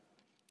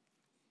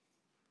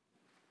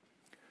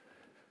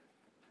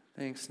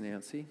Thanks,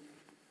 Nancy.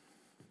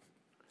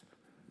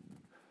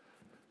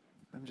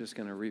 I'm just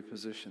going to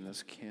reposition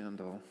this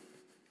candle.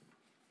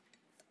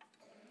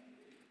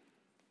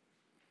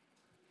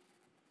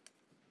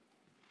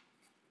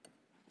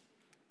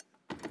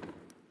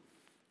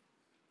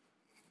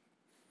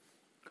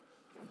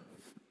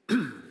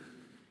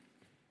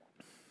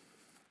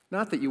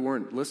 Not that you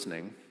weren't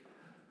listening,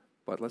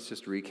 but let's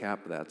just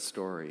recap that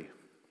story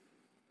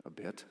a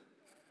bit.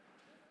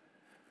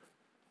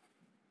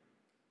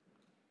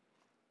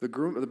 The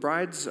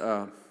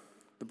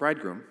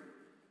bridegroom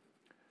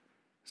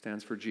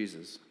stands for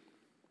Jesus.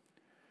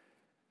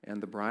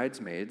 And the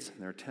bridesmaids,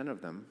 and there are 10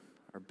 of them,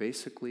 are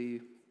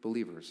basically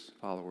believers,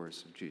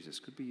 followers of Jesus.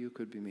 Could be you,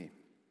 could be me.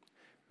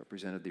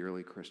 Represented the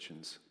early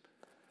Christians.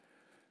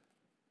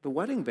 The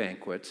wedding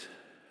banquet,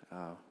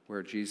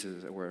 where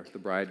the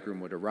bridegroom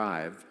would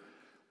arrive,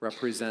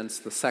 represents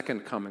the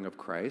second coming of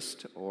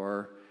Christ,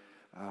 or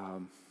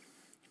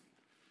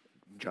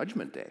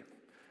Judgment Day.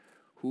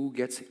 Who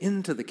gets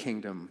into the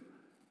kingdom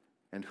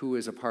and who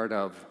is a part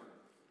of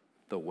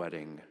the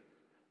wedding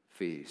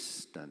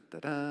feast. Dun, da,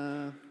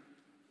 da.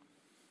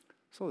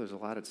 So there's a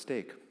lot at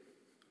stake.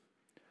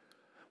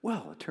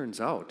 Well, it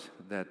turns out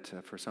that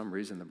for some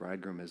reason the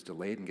bridegroom is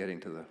delayed in getting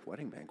to the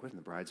wedding banquet, and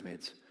the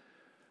bridesmaids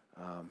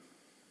are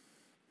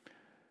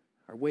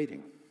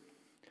waiting.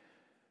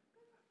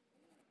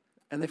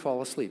 And they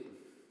fall asleep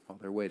while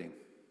they're waiting.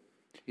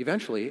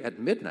 Eventually, at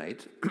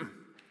midnight,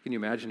 can you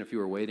imagine if you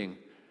were waiting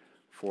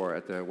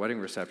at the wedding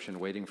reception,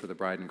 waiting for the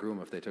bride and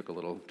groom if they took a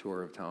little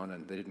tour of town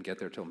and they didn't get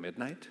there till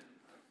midnight?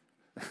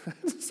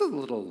 It's a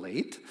little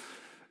late.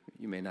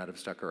 You may not have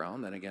stuck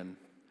around then again,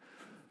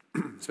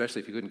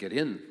 especially if you couldn't get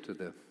in to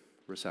the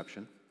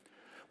reception.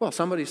 Well,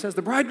 somebody says,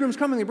 the bridegroom's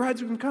coming, the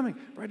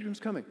bridegroom's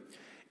coming.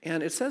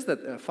 And it says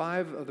that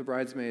 5 of the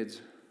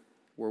bridesmaids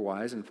were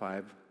wise and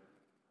 5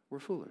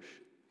 were foolish.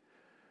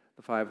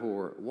 The 5 who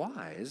were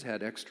wise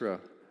had extra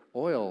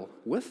oil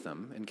with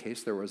them in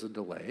case there was a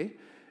delay,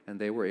 and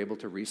they were able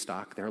to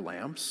restock their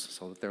lamps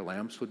so that their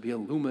lamps would be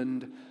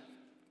illumined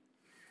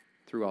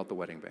throughout the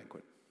wedding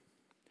banquet.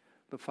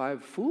 The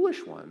 5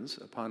 foolish ones,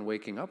 upon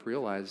waking up,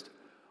 realized,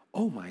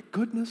 oh my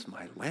goodness,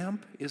 my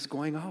lamp is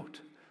going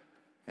out,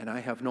 and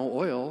I have no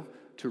oil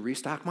to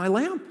restock my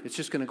lamp. It's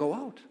just going to go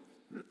out.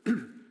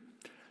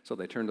 So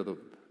they turned to the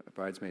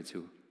bridesmaids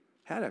who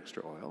had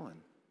extra oil and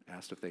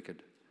asked if they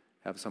could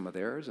have some of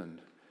theirs,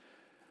 and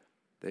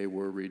they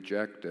were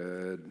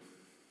rejected.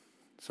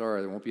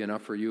 Sorry, there won't be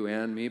enough for you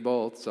and me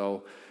both,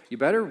 so you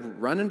better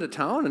run into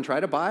town and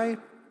try to buy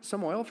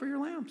some oil for your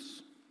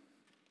lamps.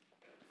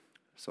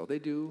 So they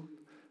do.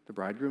 The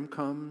bridegroom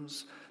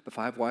comes. The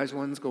 5 wise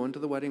ones go into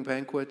the wedding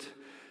banquet.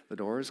 The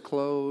door is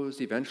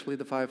closed. Eventually,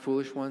 the 5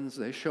 foolish ones,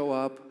 they show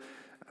up.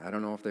 I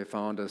don't know if they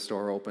found a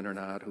store open or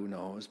not, who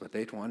knows, but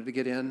they wanted to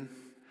get in.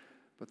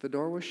 But the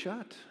door was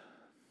shut.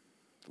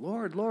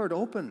 Lord, Lord,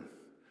 open.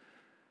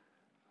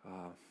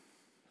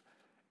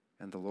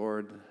 And the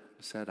Lord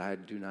said, I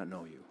do not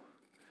know you.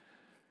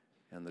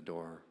 And the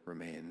door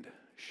remained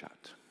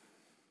shut.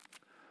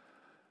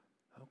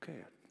 Okay,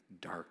 a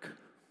dark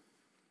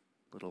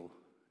little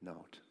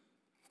note.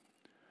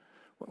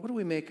 What do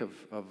we make of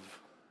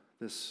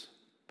this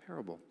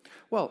parable?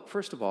 Well,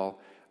 first of all,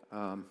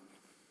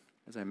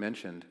 as I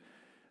mentioned,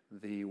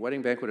 the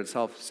wedding banquet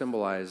itself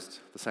symbolized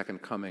the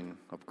second coming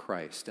of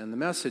Christ. And the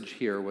message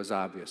here was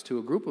obvious. To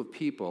a group of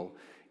people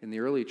in the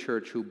early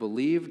church who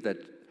believed that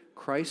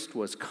Christ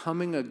was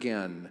coming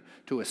again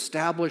to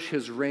establish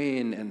his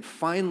reign and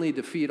finally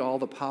defeat all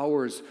the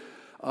powers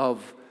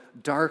of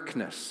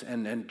darkness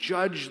and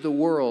judge the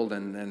world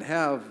and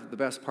have the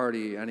best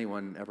party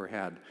anyone ever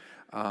had,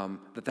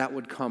 that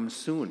would come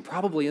soon,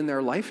 probably in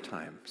their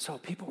lifetime. So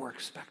people were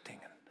expecting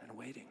and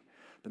waiting.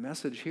 The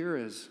message here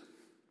is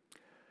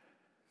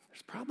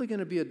there's probably going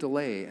to be a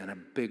delay and a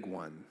big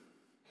one,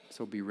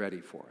 so be ready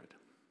for it.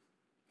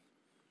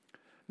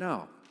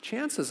 Now,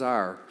 chances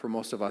are, for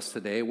most of us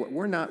today,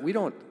 we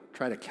don't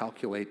try to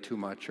calculate too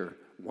much or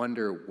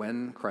wonder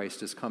when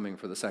Christ is coming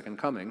for the second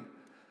coming.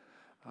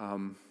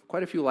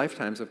 Quite a few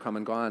lifetimes have come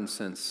and gone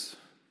since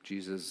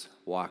Jesus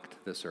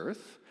walked this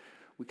earth.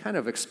 We kind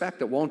of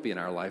expect it won't be in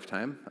our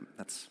lifetime.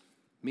 That's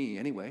me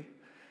anyway,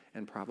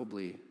 and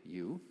probably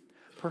you.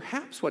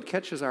 Perhaps what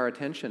catches our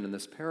attention in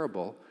this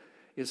parable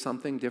is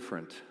something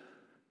different.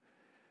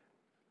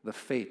 The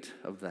fate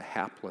of the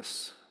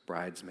hapless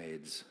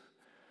bridesmaids,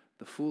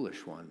 the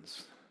foolish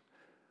ones,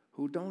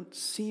 who don't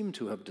seem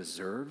to have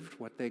deserved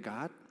what they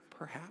got,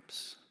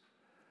 perhaps.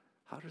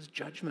 How does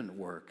judgment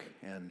work?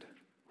 And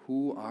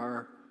who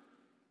are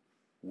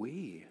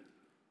we?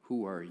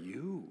 Who are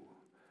you?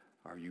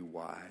 Are you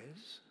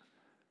wise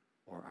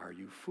or are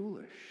you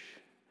foolish?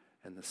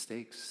 And the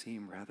stakes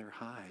seem rather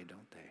high,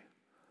 don't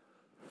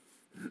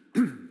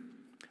they?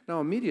 Now,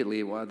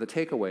 immediately, the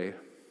takeaway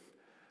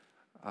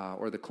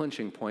or the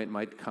clinching point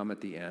might come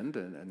at the end,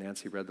 and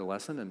Nancy read the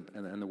lesson,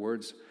 and the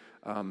words,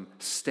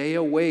 stay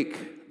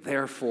awake,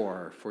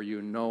 therefore, for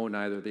you know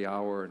neither the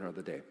hour nor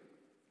the day.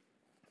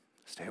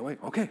 Stay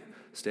awake. Okay,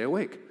 stay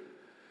awake.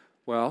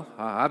 Well,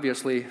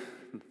 obviously,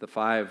 the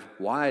 5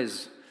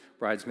 wise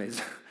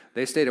bridesmaids,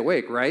 they stayed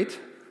awake, right?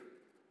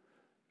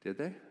 Did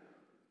they?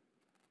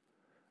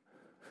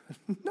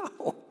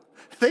 No,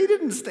 they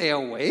didn't stay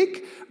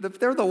awake.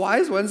 They're the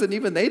wise ones, and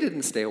even they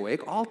didn't stay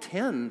awake. All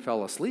 10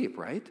 fell asleep,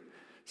 right?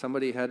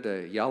 Somebody had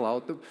to yell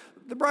out,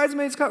 the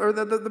bridesmaids come, or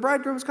the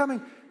bridegroom's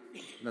coming.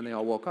 Then they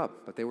all woke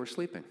up, but they were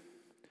sleeping.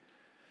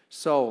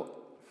 So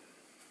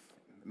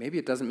maybe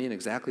it doesn't mean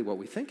exactly what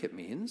we think it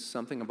means,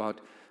 something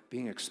about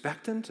being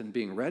expectant and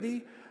being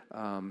ready.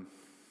 Well,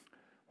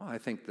 I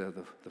think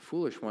the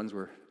foolish ones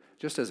were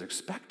just as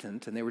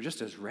expectant, and they were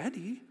just as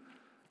ready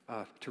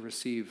to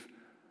receive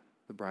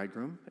the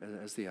bridegroom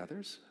as the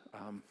others.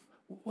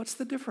 What's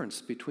the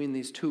difference between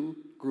these two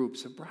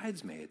groups of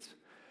bridesmaids?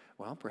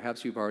 Well,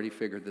 perhaps you've already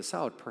figured this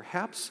out.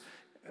 Perhaps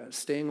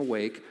staying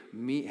awake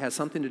has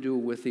something to do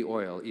with the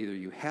oil. Either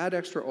you had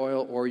extra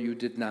oil or you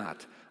did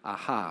not.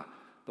 Aha,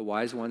 the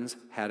wise ones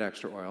had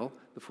extra oil,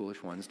 the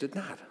foolish ones did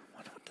not.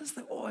 What does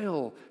the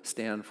oil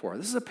stand for?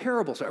 This is a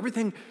parable, so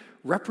everything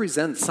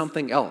represents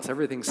something else.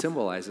 Everything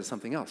symbolizes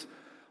something else.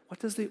 What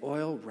does the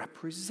oil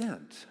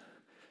represent?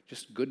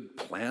 Just good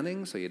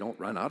planning so you don't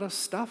run out of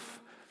stuff?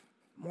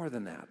 More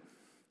than that.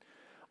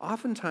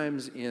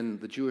 Oftentimes in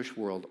the Jewish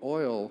world,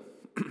 oil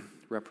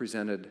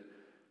represented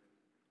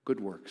good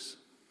works,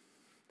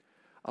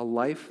 a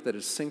life that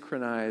is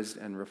synchronized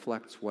and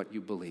reflects what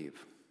you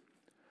believe.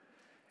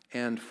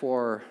 And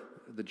for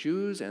the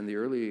Jews and the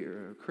early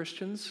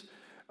Christians,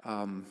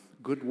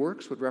 good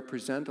works would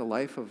represent a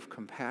life of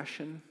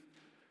compassion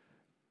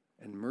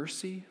and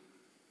mercy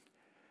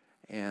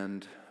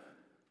and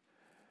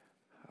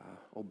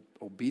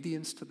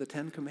obedience to the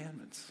 10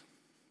 Commandments,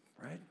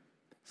 right?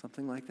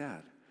 Something like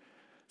that.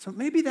 So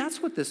maybe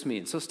that's what this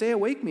means. So stay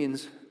awake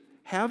means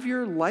have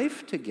your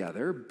life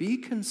together, be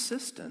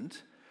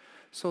consistent,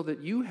 so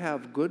that you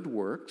have good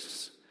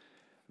works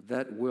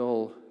that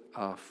will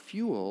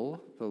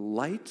fuel the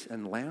light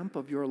and lamp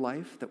of your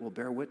life that will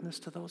bear witness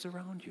to those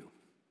around you.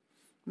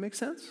 Make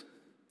sense?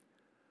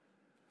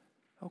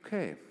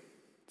 Okay.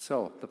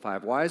 So the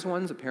 5 wise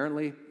ones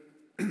apparently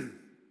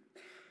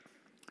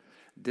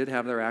did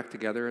have their act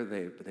together.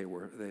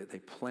 They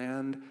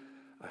planned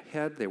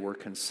ahead. They were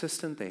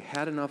consistent. They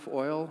had enough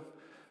oil.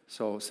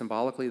 So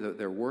symbolically,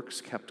 their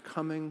works kept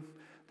coming.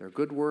 Their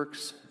good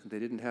works. They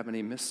didn't have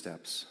any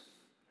missteps.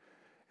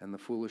 And the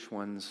foolish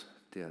ones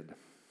did.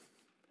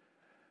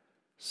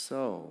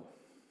 So,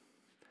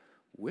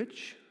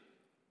 which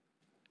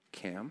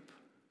camp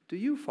do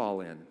you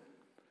fall in?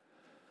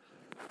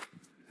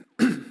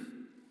 I'm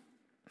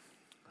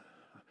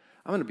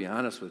going to be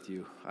honest with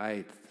you.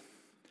 I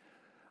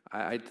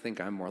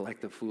think I'm more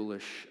like the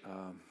foolish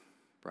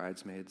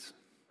bridesmaids.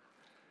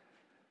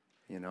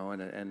 You know,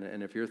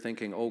 and if you're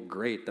thinking, oh,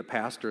 great, the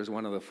pastor is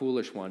one of the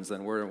foolish ones,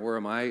 then where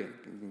am I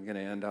going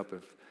to end up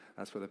if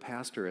that's where the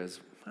pastor is?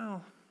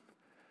 Well,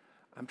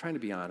 I'm trying to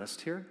be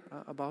honest here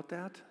about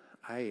that.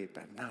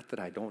 Not that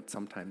I don't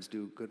sometimes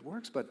do good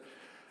works, but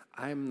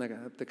I'm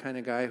the kind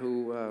of guy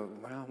who,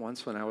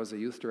 once when I was a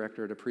youth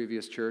director at a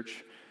previous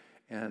church,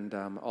 and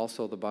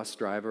also the bus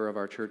driver of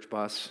our church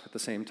bus at the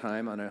same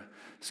time on a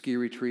ski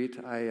retreat,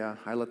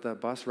 I let the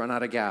bus run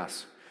out of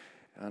gas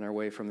on our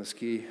way from the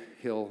ski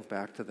hill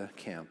back to the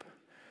camp.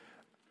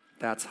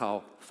 That's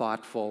how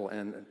thoughtful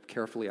and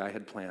carefully I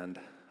had planned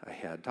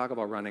ahead. Talk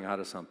about running out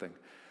of something.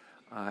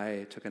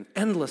 I took an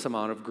endless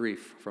amount of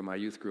grief from my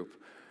youth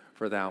group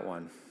for that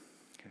one.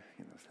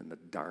 You know, in the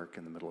dark,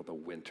 in the middle of the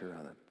winter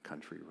on a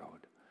country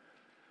road.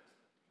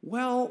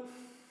 Well,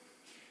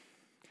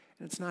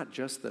 it's not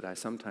just that I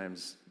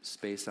sometimes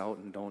space out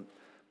and don't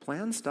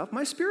plan stuff.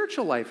 My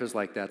spiritual life is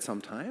like that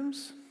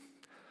sometimes.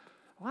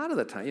 A lot of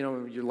the time, you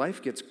know, your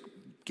life gets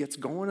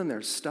going and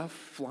there's stuff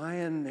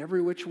flying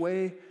every which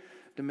way,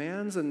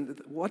 demands, and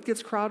what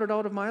gets crowded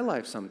out of my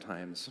life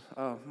sometimes?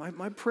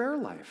 My prayer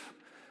life,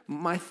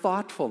 my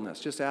thoughtfulness.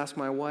 Just ask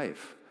my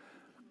wife.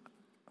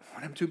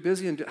 When I'm too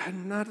busy and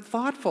I'm not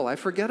thoughtful, I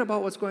forget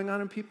about what's going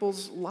on in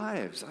people's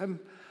lives.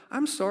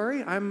 I'm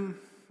sorry. I'm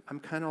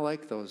kind of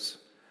like those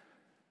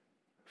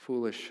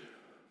foolish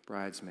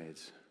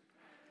bridesmaids.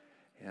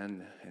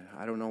 And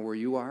I don't know where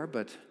you are,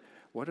 but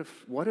what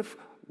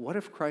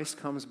if Christ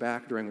comes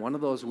back during one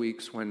of those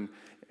weeks when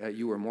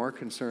you were more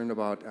concerned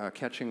about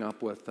catching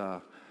up with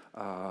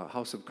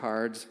House of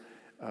Cards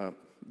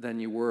than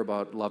you were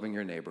about loving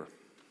your neighbor?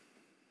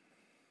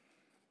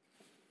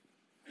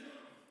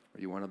 Are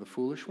you one of the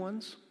foolish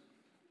ones?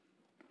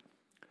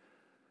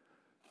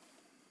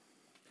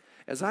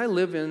 As I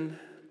live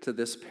into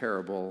this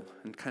parable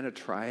and kind of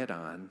try it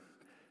on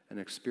and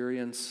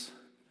experience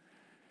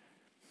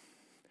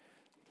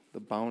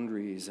the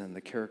boundaries and the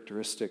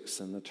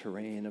characteristics and the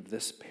terrain of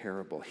this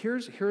parable,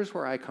 here's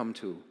where I come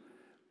to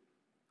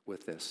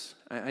with this.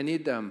 I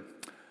need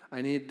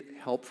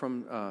help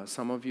from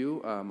some of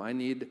you. I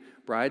need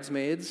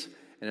bridesmaids,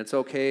 and it's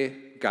okay,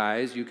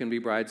 guys, you can be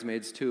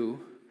bridesmaids too.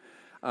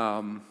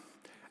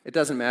 It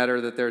doesn't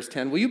matter that there's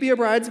 10. Will you be a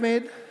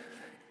bridesmaid?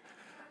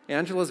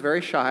 Angela's very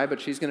shy,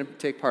 but she's going to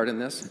take part in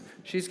this.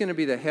 She's going to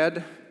be the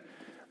head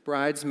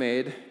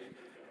bridesmaid,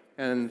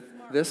 And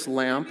this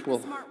lamp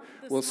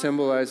will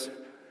symbolize,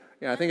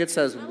 I think it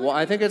says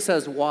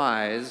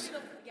wise,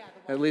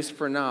 at least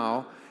for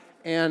now.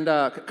 And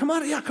come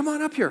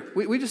on up here.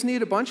 We just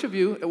need a bunch of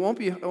you. It won't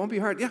be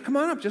hard. Yeah, come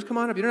on up. Just come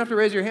on up. You don't have to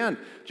raise your hand.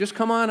 Just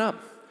come on up.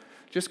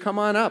 Just come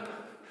on up.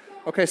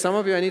 Okay,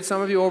 I need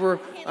some of you over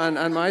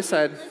on my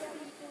side.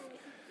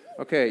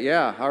 Okay,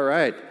 yeah, all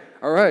right.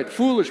 All right,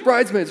 foolish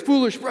bridesmaids.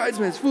 Okay,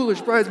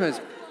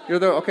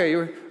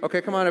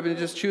 come on up and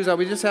just choose out.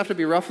 We just have to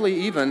be roughly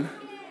even.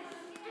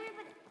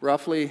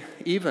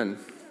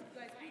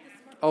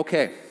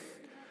 Okay,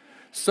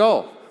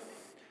 so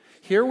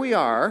here we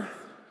are,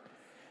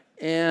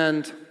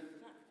 and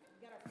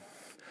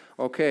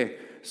okay,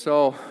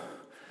 so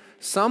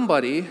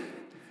somebody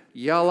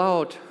yell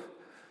out,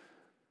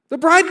 "The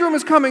bridegroom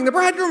is coming! The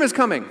bridegroom is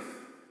coming!"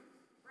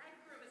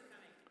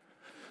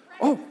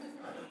 Oh,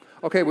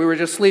 okay, we were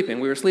just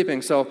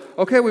sleeping. So,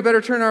 okay, we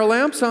better turn our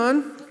lamps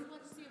on.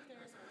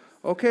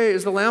 Okay,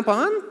 is the lamp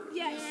on?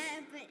 Yes. Yeah,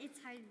 but it's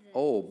hard to...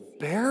 Oh,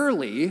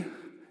 barely.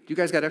 Do you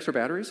guys got extra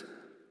batteries?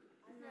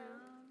 No.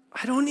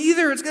 I don't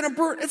either. It's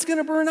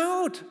gonna burn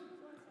out.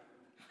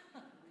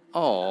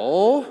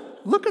 Oh,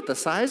 look at the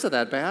size of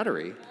that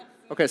battery.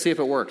 Okay, see if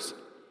it works.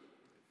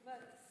 Let's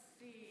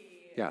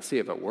see. Yeah, see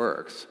if it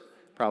works.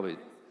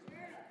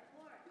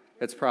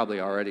 It's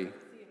probably already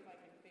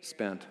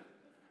spent.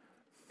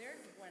 Theirs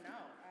went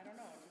out. I don't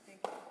know. Do you think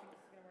it's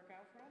going to work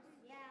out for us?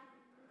 Yeah.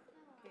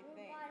 Okay,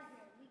 thanks.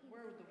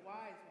 We're the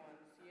wise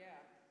ones,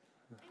 yeah.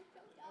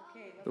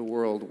 Okay, The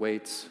world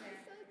waits.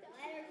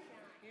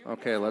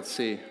 Okay, let's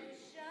see. shine,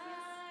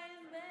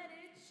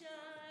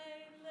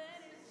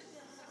 let it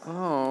shine.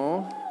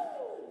 Oh,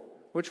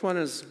 which one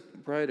is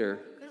brighter?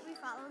 Couldn't we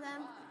follow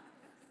them?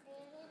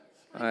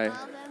 I.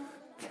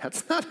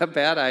 That's not a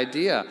bad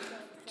idea.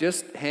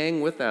 Just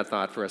hang with that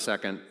thought for a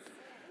second.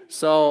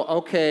 So,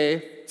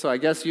 okay, so I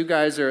guess you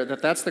guys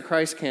that's the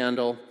Christ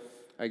candle.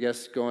 I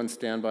guess go and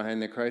stand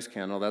behind the Christ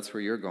candle. That's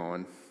where you're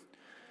going.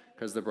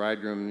 Because the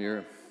bridegroom,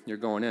 you're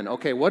going in.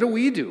 Okay, what do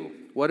we do?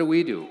 Follow them.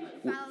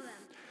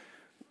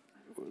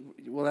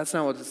 Well, that's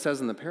not what it says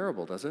in the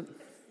parable, does it?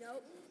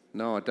 Nope.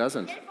 No, it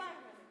doesn't.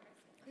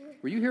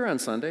 Were you here on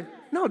Sunday?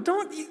 No,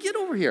 don't. You get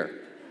over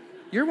here.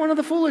 You're one of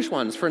the foolish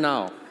ones for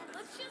now.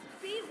 Let's just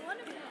be one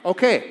of them.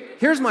 Okay,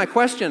 here's my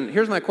question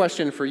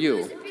for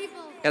you. Listen,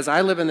 people. As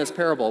I live in this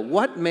parable,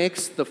 what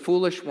makes the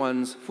foolish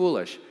ones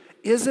foolish?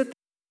 Is it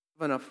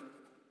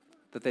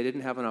that they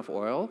didn't have enough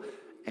oil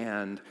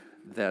and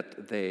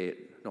that they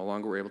no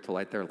longer were able to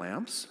light their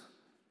lamps?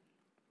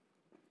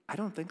 I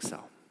don't think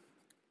so.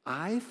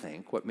 I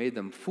think what made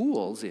them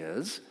fools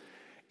is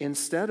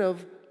instead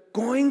of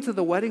going to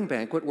the wedding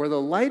banquet where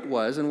the light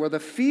was and where the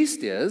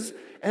feast is,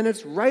 and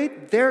it's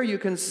right there, you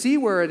can see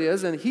where it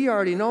is, and he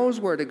already knows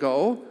where to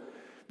go,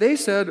 they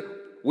said,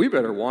 we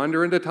better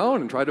wander into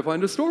town and try to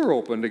find a store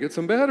open to get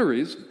some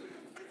batteries.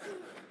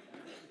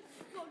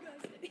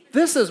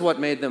 This is what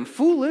made them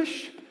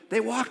foolish. They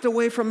walked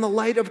away from the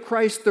light of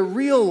Christ, the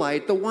real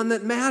light, the one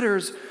that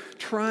matters,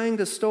 trying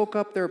to stoke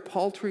up their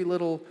paltry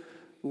little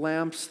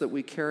lamps that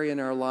we carry in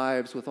our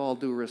lives. With all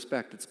due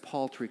respect, it's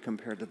paltry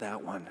compared to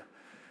that one.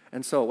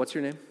 And so, what's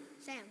your name?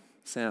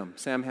 Sam.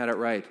 Sam had it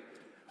right.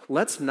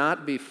 Let's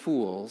not be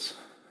fools.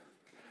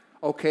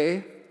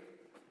 Okay?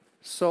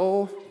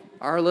 So,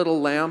 our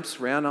little lamps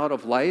ran out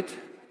of light.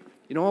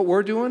 You know what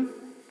we're doing?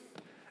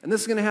 And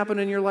this is going to happen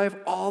in your life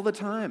all the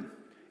time.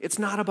 It's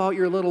not about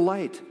your little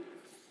light.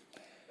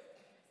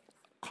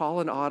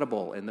 Call an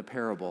audible in the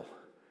parable.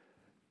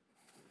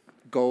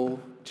 Go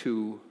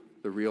to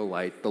the real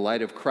light, the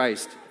light of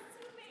Christ.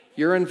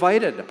 You're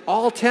invited.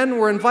 All 10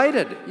 were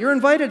invited. You're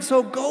invited,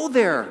 so go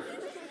there.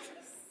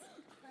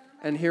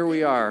 And here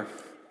we are.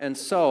 And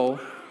so,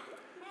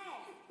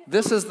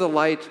 this is the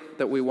light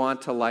that we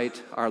want to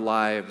light our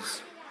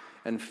lives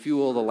and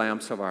fuel the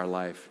lamps of our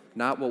life.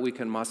 Not what we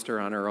can muster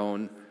on our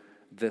own,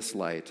 this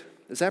light.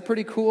 Is that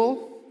pretty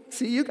cool?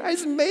 See, you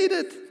guys made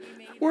it.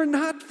 We're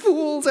not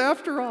fools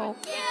after all.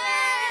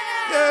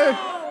 Yay!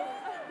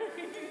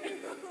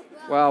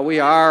 Well, we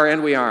are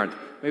and we aren't.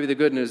 Maybe the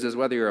good news is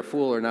whether you're a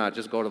fool or not,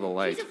 just go to the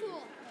light. He's a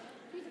fool.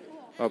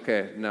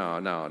 Okay, no,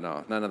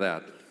 none of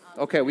that.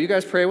 Okay, will you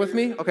guys pray with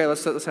me? Okay,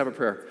 let's have a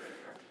prayer.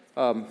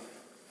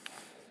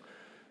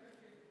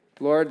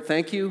 Lord,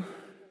 thank you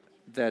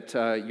that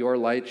your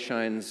light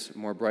shines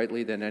more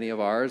brightly than any of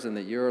ours, and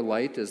that your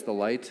light is the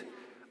light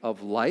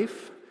of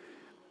life.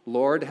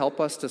 Lord, help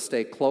us to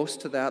stay close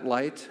to that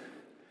light,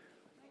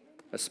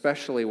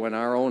 especially when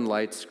our own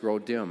lights grow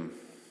dim.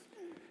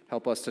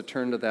 Help us to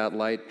turn to that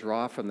light,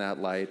 draw from that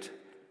light,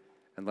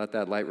 and let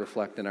that light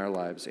reflect in our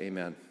lives.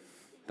 Amen.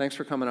 Thanks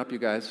for coming up, you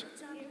guys.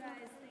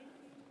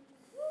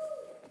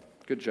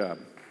 Good job.